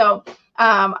exciting. So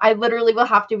I literally will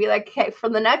have to be like, okay, for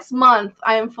the next month,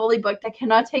 I am fully booked. I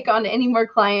cannot take on any more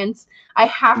clients. I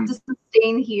have to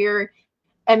sustain here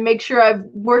and make sure I've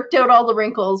worked out all the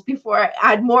wrinkles before I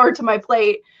add more to my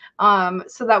plate.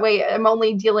 So that way I'm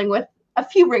only dealing with a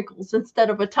few wrinkles instead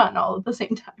of a ton all at the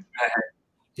same time.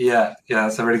 Yeah,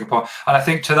 that's a really good point. And I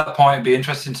think to that point, it'd be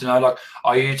interesting to know, like,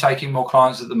 are you taking more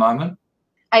clients at the moment?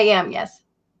 I am, yes.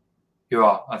 You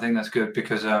are. I think that's good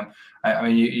because, I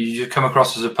mean, you just come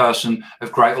across as a person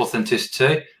of great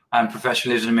authenticity and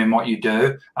professionalism in what you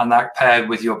do, and that paired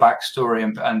with your backstory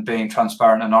and being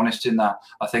transparent and honest in that,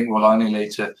 I think will only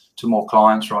lead to more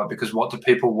clients, right? Because what do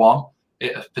people want?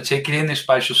 Particularly in this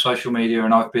space of social media,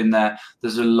 and I've been there,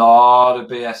 there's a lot of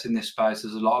BS in this space.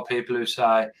 There's a lot of people who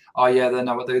say, oh yeah, they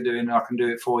know what they're doing, I can do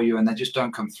it for you, and they just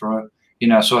don't come through.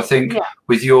 So I think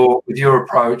with your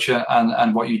approach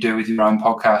and what you do with your own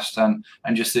podcast and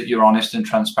just that you're honest and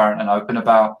transparent and open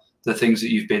about the things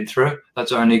that you've been through,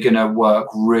 that's only going to work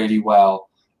really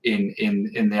well in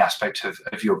the aspect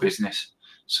of your business.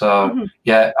 So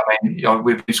I mean,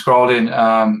 we've been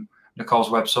scrolling Nicole's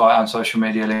website and social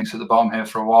media links at the bottom here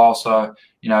for a while. So,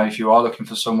 if you are looking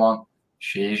for someone,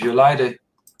 she's your lady.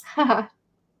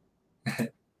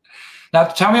 Now,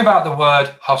 tell me about the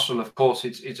word hustle. Of course,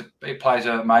 it plays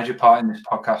a major part in this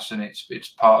podcast, and it's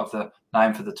part of the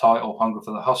name for the title, Hunger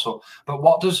for the Hustle. But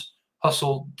what does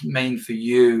hustle mean for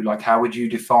you? Like, how would you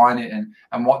define it,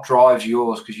 and what drives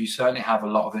yours? Because you certainly have a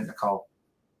lot of it, Nicole.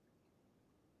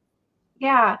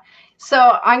 Yeah.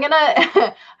 So I'm gonna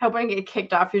I hope I don't get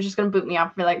kicked off. You're just gonna boot me off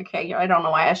and be like, okay, I don't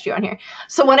know why I asked you on here.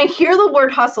 So when I hear the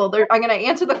word hustle, I'm gonna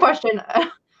answer the question.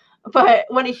 But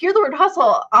when I hear the word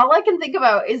hustle, all I can think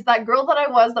about is that girl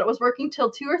that was working till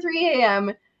 2 or 3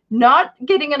 a.m., not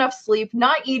getting enough sleep,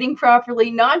 not eating properly,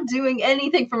 not doing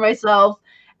anything for myself,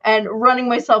 and running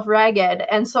myself ragged.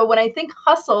 And so when I think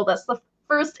hustle, that's the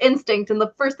first instinct and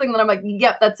the first thing that I'm like,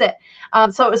 yep, that's it.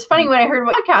 So it was funny when I heard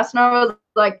about podcast, and I was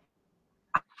like,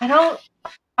 I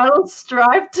don't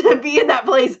strive to be in that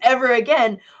place ever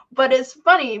again. But it's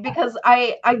funny because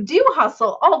I do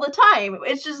hustle all the time.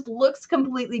 It just looks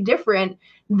completely different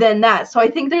than that. So I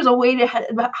think there's a way to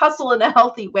hustle in a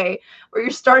healthy way where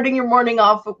you're starting your morning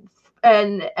off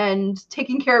and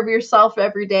taking care of yourself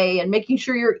every day and making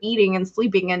sure you're eating and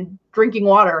sleeping and drinking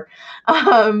water.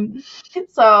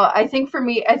 So I think for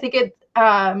me, I think it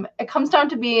comes down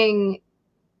to being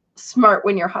smart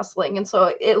when you're hustling, and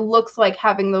so it looks like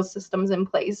having those systems in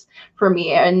place for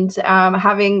me, and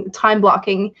having time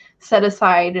blocking set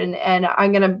aside, and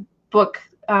I'm gonna book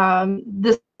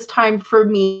this time for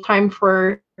me, time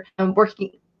for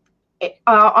working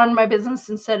on my business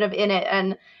instead of in it,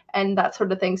 and that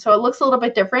sort of thing. So it looks a little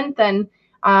bit different than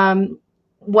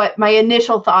what my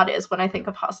initial thought is when I think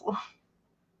of hustle.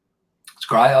 It's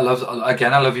great. I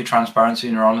love your transparency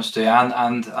and your honesty,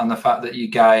 and the fact that you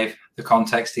gave the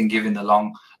context in giving the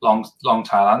long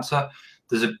tail answer.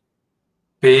 There's a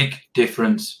big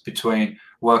difference between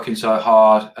working so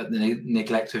hard at the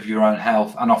neglect of your own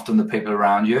health and often the people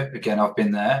around you. Again, I've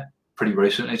been there pretty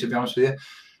recently, to be honest with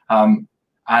you,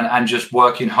 and just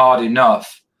working hard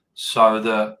enough so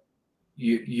that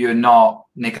you're not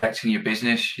neglecting your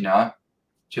business.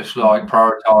 Just like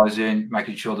prioritizing,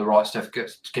 making sure the right stuff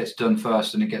gets done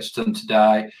first, and it gets done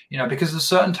today. Because there's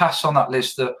certain tasks on that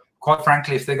list that, quite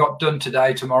frankly, if they got done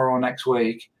today, tomorrow, or next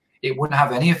week, it wouldn't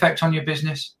have any effect on your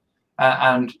business.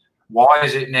 And why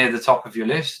is it near the top of your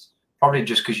list? Probably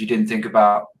just because you didn't think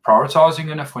about prioritizing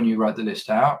enough when you wrote the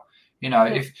list out.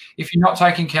 If you're not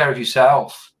taking care of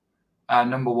yourself,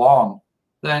 number one,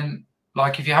 then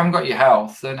like if you haven't got your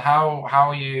health, then how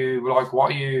are you, like,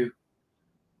 what are you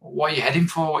heading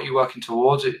for? What are you working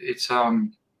towards?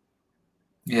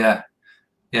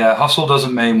 Hustle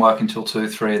doesn't mean working till 2,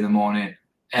 3 in the morning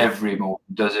every morning,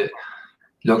 does it?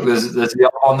 Look, there's the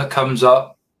other one that comes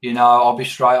up. I'll be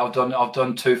straight. I've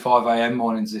done 2 5 a.m.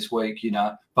 mornings this week.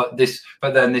 But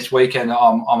then this weekend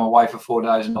I'm away for 4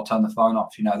 days and I'll turn the phone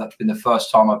off. That's been the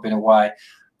first time I've been away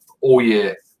all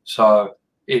year. So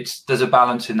there's a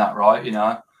balance in that, right?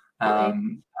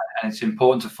 And it's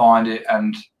important to find it,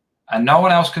 and no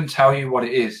one else can tell you what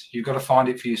it is. You've got to find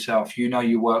it for yourself. Your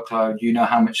workload.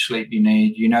 How much sleep you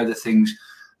need. The things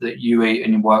that you eat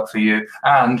and work for you,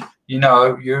 and you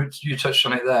touched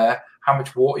on it there, how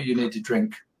much water you need to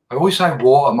drink. I always say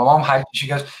water. My mom hates it. She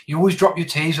goes, you always drop your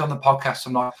teas on the podcast.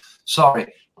 I'm like,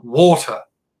 sorry, water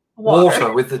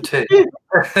with the tea.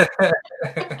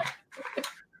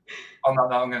 On that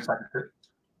note, I'm going to take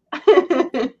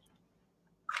a sip.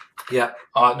 Yeah,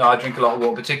 I drink a lot of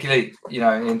water, particularly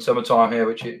in summertime here,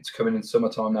 which it's coming in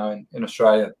summertime now in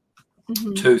Australia.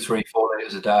 2, 3, 4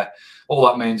 liters a day. All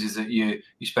that means is that you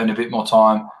spend a bit more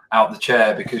time out the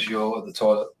chair because you're at the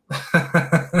toilet.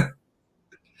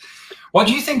 What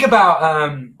do you think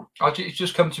about it's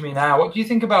just come to me now, what do you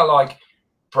think about like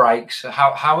breaks?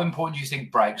 How important do you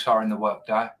think breaks are in the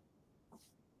workday?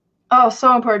 Oh,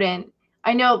 so important.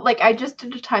 I know, like, I just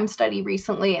did a time study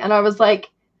recently, and I was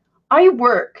like, I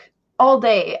work all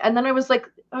day, and then I was like,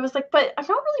 but I'm not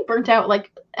really burnt out.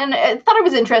 Like, and I thought it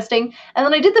was interesting. And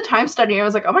then I did the time study, and I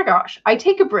was like, oh my gosh, I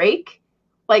take a break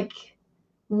like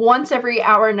once every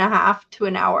hour and a half to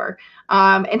an hour.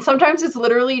 And sometimes it's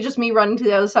literally just me running to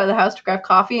the other side of the house to grab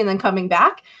coffee and then coming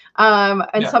back.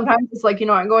 And sometimes it's like,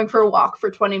 I'm going for a walk for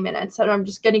 20 minutes and I'm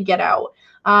just going to get out.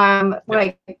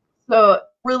 So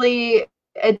really,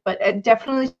 but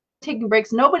definitely taking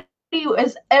breaks. Nobody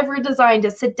is ever designed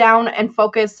to sit down and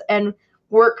focus and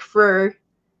work for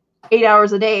 8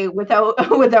 hours a day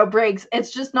without breaks.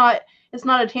 It's just not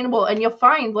attainable. And you'll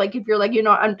find, like, if you're like,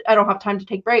 I don't have time to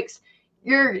take breaks,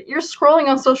 you're scrolling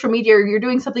on social media, or you're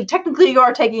doing something. Technically you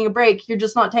are taking a break, you're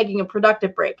just not taking a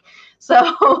productive break.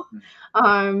 So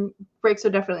breaks are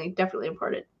definitely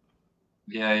important.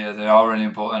 Yeah, they are really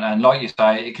important. And like you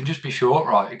say, it can just be short,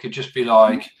 right? It could just be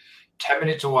like 10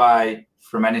 minutes away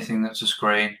from anything that's a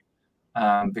screen,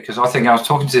 Because I think I was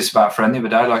talking to this about a friend the other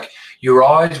day, like your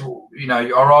eyes,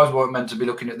 our eyes weren't meant to be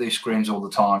looking at these screens all the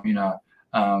time,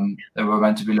 they were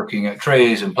meant to be looking at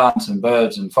trees and plants and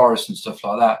birds and forests and stuff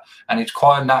like that. And it's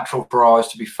quite natural for our eyes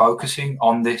to be focusing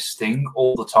on this thing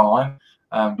all the time,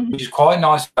 which is quite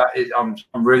nice. I'm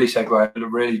really segueing,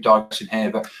 really digressing here.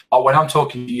 But when I'm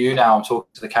talking to you now, I'm talking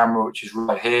to the camera, which is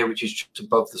right here, which is just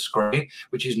above the screen,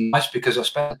 which is nice because I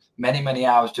spend many, many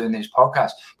hours doing these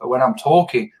podcasts. But when I'm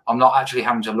talking, I'm not actually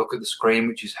having to look at the screen,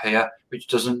 which is here, which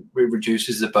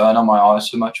reduces the burn on my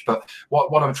eyes so much. But the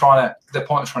point I'm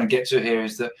trying to get to here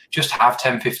is that just have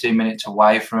 10, 15 minutes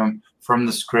away from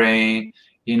the screen.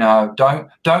 Don't go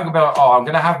about, I'm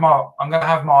gonna have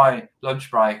my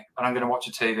lunch break and I'm gonna watch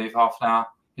a TV for half an hour.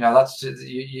 That's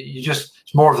you just,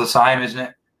 it's more of the same, isn't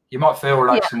it? You might feel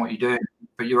relaxed in what you're doing,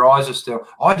 but your eyes are still.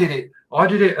 I did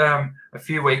it a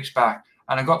few weeks back,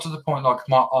 and I got to the point like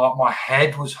my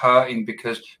head was hurting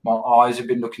because my eyes had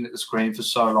been looking at the screen for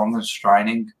so long and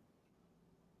straining.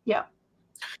 Yeah.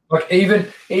 Like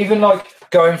even like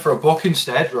going for a book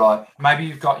instead, right? Maybe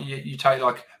you take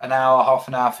like an hour, half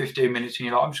an hour, 15 minutes, and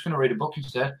you're like, I'm just going to read a book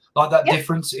instead. Like that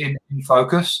difference in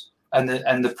focus and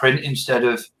the print instead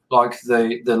of like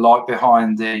the light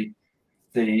behind the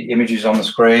images on the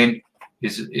screen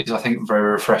is I think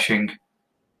very refreshing.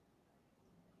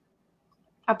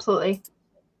 Absolutely.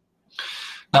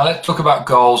 Now let's talk about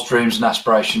goals, dreams, and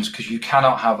aspirations, because you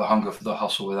cannot have a hunger for the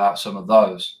hustle without some of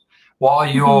those. What are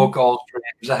your goals,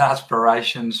 dreams, and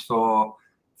aspirations for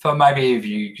maybe if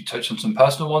you could touch on some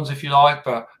personal ones if you like,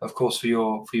 but of course for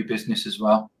your business as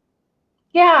well?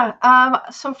 Yeah.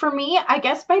 So for me, I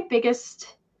guess my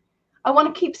biggest, I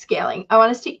want to keep scaling. I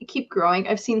want to keep growing.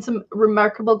 I've seen some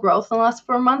remarkable growth in the last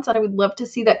 4 months, and I would love to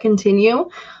see that continue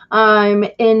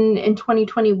in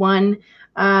 2021.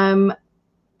 As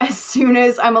soon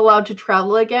as I'm allowed to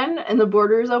travel again and the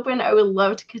borders open, I would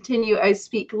love to continue. I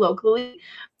speak locally.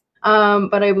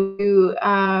 But I will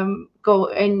go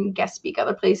and guest speak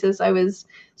other places. I was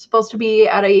supposed to be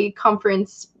at a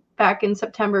conference back in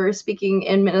September speaking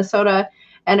in Minnesota,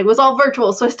 and it was all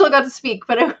virtual, so I still got to speak,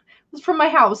 but it was from my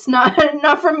house, not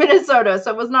from Minnesota,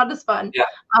 so it was not as fun. Yeah.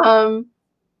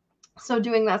 So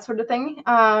doing that sort of thing.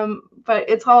 But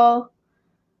it's all,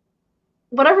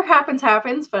 whatever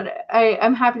happens, but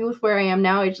I'm happy with where I am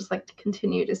now. I just like to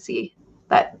continue to see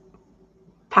that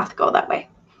path go that way.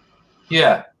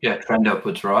 Yeah, trend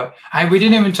upwards, right? Hey, we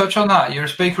didn't even touch on that. You're a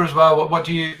speaker as well. What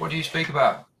do you speak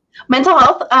about? Mental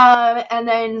health, and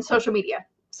then social media.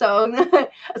 So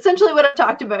essentially what I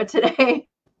talked about today.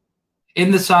 In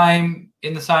the same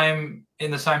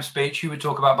speech, you would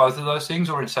talk about both of those things,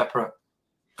 or in separate?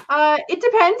 It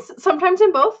depends. Sometimes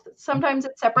in both. Sometimes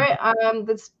it's separate.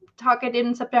 This talk I did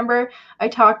in September, I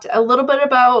talked a little bit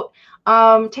about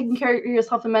taking care of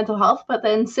yourself and mental health, but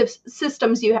then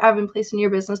systems you have in place in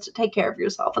your business to take care of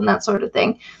yourself and that sort of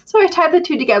thing. So I tie the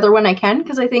two together when I can,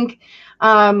 because I think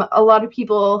a lot of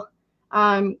people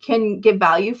can get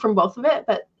value from both of it,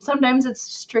 but sometimes it's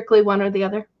strictly one or the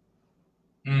other.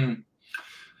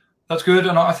 That's good.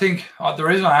 And I think the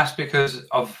reason I asked, because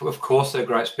of course they're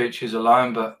great speeches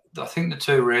alone, but I think the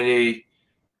two really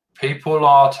people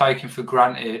are taken for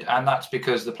granted, and that's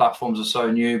because the platforms are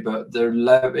so new. But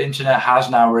the internet has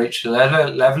now reached a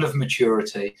level of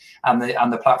maturity, and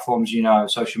the platforms,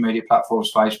 social media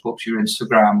platforms, Facebooks, your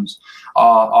Instagrams,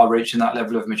 are reaching that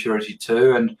level of maturity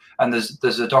too. And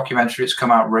there's a documentary that's come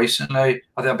out recently.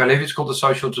 I believe it's called The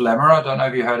Social Dilemma. I don't know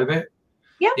if you heard of it.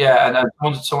 Yeah,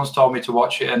 and someone's told me to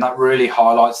watch it, and that really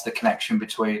highlights the connection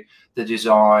between the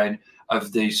design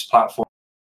of these platforms.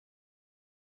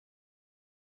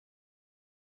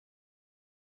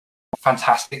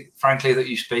 Fantastic, frankly, that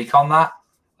you speak on that.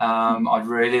 I'd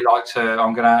really like to.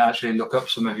 I'm going to actually look up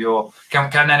some of your.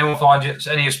 Can anyone find any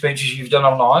of your speeches you've done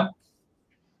online?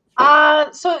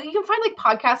 So you can find like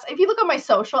podcasts. If you look on my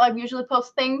social, I usually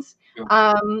post things. Sure.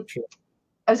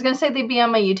 I was going to say they'd be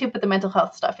on my YouTube, but the mental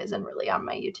health stuff isn't really on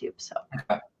my YouTube. So.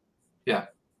 Okay. Yeah.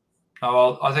 Oh,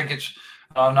 well, I think it's.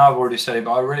 I know I've already said it,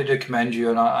 but I really do commend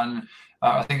you, and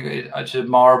I think it's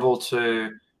admirable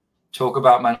to talk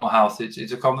about mental health.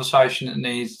 It's a conversation that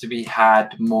needs to be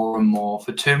had more and more.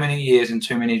 For too many years and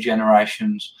too many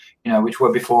generations, which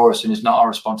were before us, and it's not our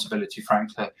responsibility,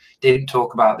 frankly, didn't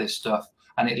talk about this stuff,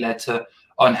 and it led to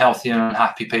unhealthy and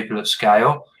unhappy people at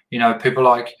scale. People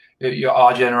like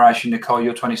our generation. Nicole,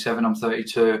 you're 27, I'm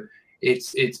 32. I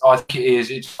think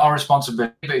it's our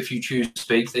responsibility, but if you choose to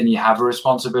speak, then you have a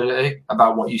responsibility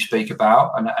about what you speak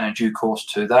about and a due course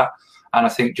to that. And I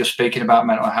think just speaking about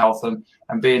mental health and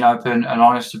being open and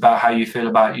honest about how you feel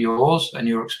about yours and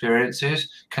your experiences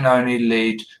can only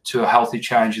lead to a healthy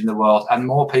change in the world and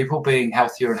more people being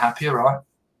healthier and happier, right?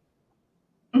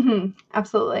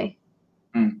 Absolutely.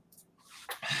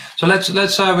 So let's we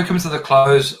come to the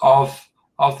close of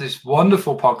this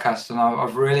wonderful podcast, and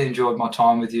I've really enjoyed my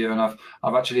time with you, and I've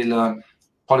actually learned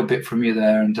quite a bit from you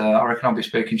there, and I reckon I'll be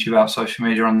speaking to you about social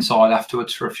media on the side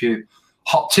afterwards for a few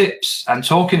hot tips. And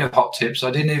talking of hot tips, I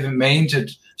didn't even mean to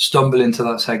stumble into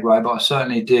that segue, but I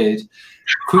certainly did.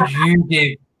 Could you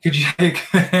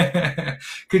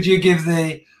give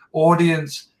the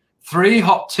audience 3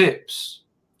 hot tips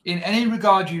in any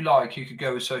regard you like? You could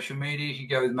go with social media, you could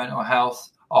go with mental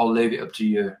health. I'll leave it up to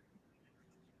you.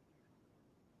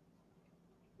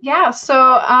 Yeah,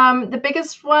 so the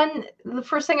biggest one, the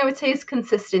first thing I would say is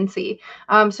consistency.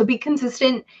 So be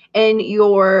consistent in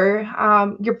your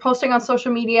posting on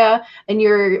social media and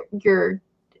your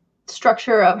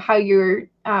structure of how you're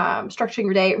structuring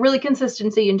your day. Really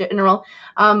consistency in general.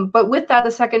 But with that,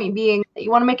 the second being that you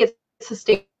want to make it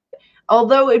sustainable.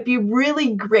 Although it'd be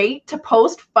really great to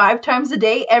post 5 times a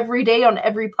day, every day on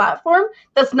every platform,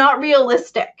 that's not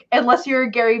realistic unless you're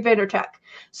Gary Vaynerchuk.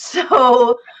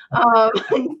 So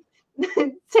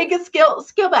take a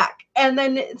skill back and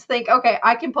then think, okay,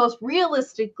 I can post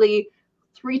realistically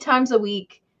 3 times a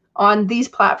week on these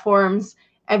platforms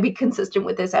and be consistent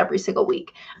with this every single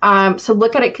week. So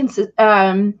look at it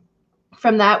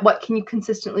from that, what can you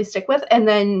consistently stick with, and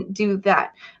then do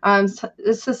that. So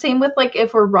it's the same with like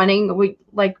if we're running, we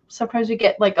like sometimes we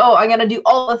get like, oh, I'm gonna do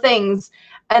all the things,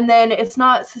 and then it's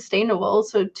not sustainable.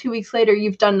 So 2 weeks later,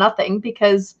 you've done nothing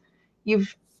because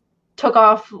you've took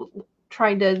off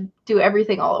trying to do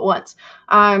everything all at once.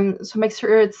 So make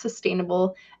sure it's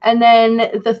sustainable. And then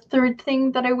the third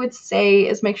thing that I would say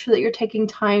is make sure that you're taking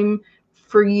time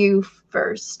for you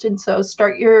first. And so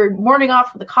start your morning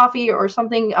off with a coffee or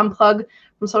something, unplug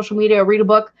from social media, read a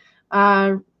book,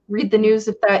 read the news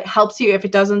if that helps you. If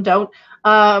it doesn't, don't.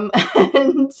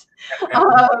 And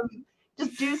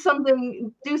just do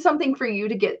something for you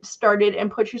to get started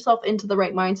and put yourself into the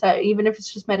right mindset, even if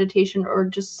it's just meditation or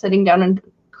just sitting down and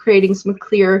creating some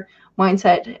clear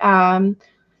mindset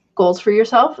goals for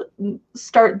yourself.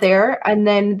 Start there, and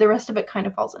then the rest of it kind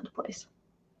of falls into place.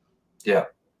 Yeah.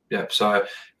 So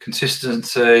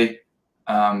consistency.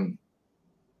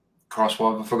 Cross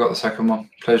what? I forgot the second one.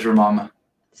 Please remind me.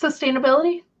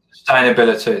 Sustainability.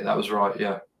 That was right.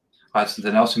 Yeah. I had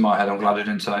something else in my head. I'm glad I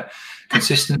didn't say it.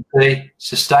 Consistency,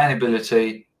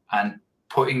 sustainability, and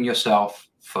putting yourself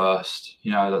first.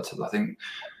 You know, that's I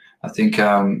think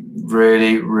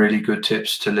really, really good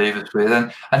tips to leave us with.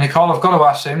 And Nicole, I've got to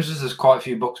ask, seems there's quite a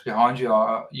few books behind you.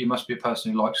 You must be a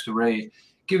person who likes to read.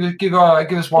 Give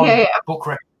us one book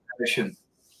recommendation.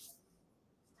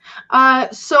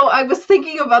 So I was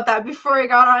thinking about that before I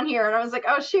got on here, and I was like,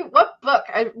 oh shoot, what book?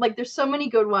 There's so many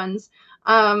good ones.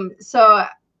 So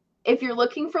if you're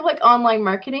looking for like online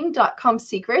marketing.com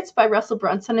secrets by Russell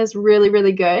Brunson is really,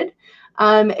 really good.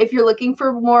 If you're looking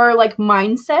for more like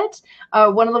mindset,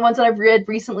 one of the ones that I've read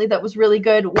recently that was really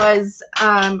good was,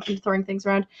 I'm throwing things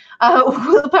around,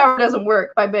 Willpower Doesn't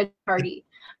Work by Benjamin Hardy.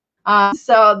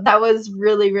 So that was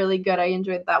really, really good. I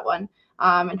enjoyed that one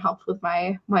and helped with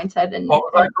my mindset. And what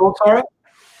was that called, sorry?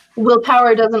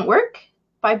 Willpower Doesn't Work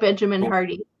by Benjamin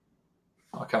Hardy.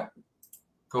 Okay,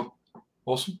 cool.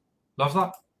 Awesome. Love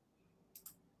that.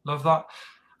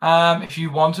 If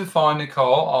you want to find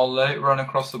Nicole, I'll let it run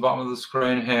across the bottom of the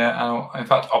screen here. And in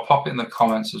fact, I'll pop it in the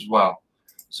comments as well,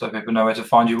 so people know where to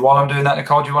find you. While I'm doing that,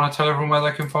 Nicole, do you want to tell everyone where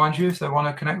they can find you if they want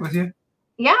to connect with you?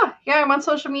 Yeah, I'm on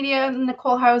social media,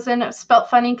 Nicole Housen. It's spelt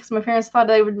funny because my parents thought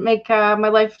they would make my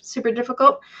life super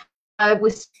difficult. We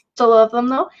still love them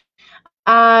though.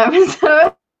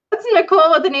 So it's Nicole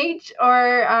with an H,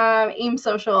 or AIM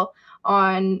Social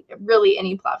on really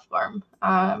any platform.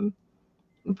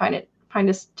 You can find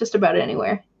us just about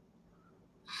anywhere.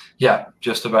 Yeah,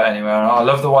 just about anywhere. And I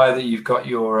love the way that you've got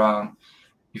your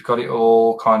you've got it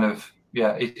all kind of,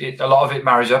 yeah, a lot of it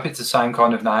marries up. It's the same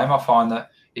kind of name. I find that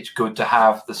it's good to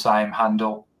have the same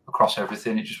handle across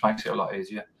everything. It just makes it a lot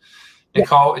easier.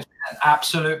 Nicole, it's been an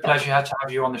absolute pleasure to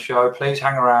have you on the show. Please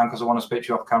hang around because I want to speak to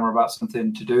you off camera about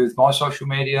something to do with my social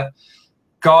media.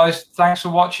 Guys, thanks for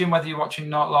watching, whether you're watching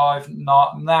not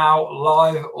now,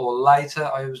 live or later.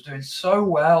 I was doing so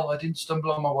well. I didn't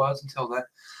stumble on my words until then.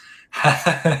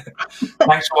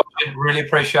 Thanks for watching. Really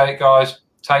appreciate it, guys.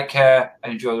 Take care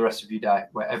and enjoy the rest of your day,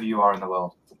 wherever you are in the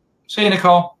world. See you,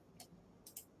 Nicole.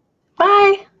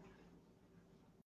 Bye.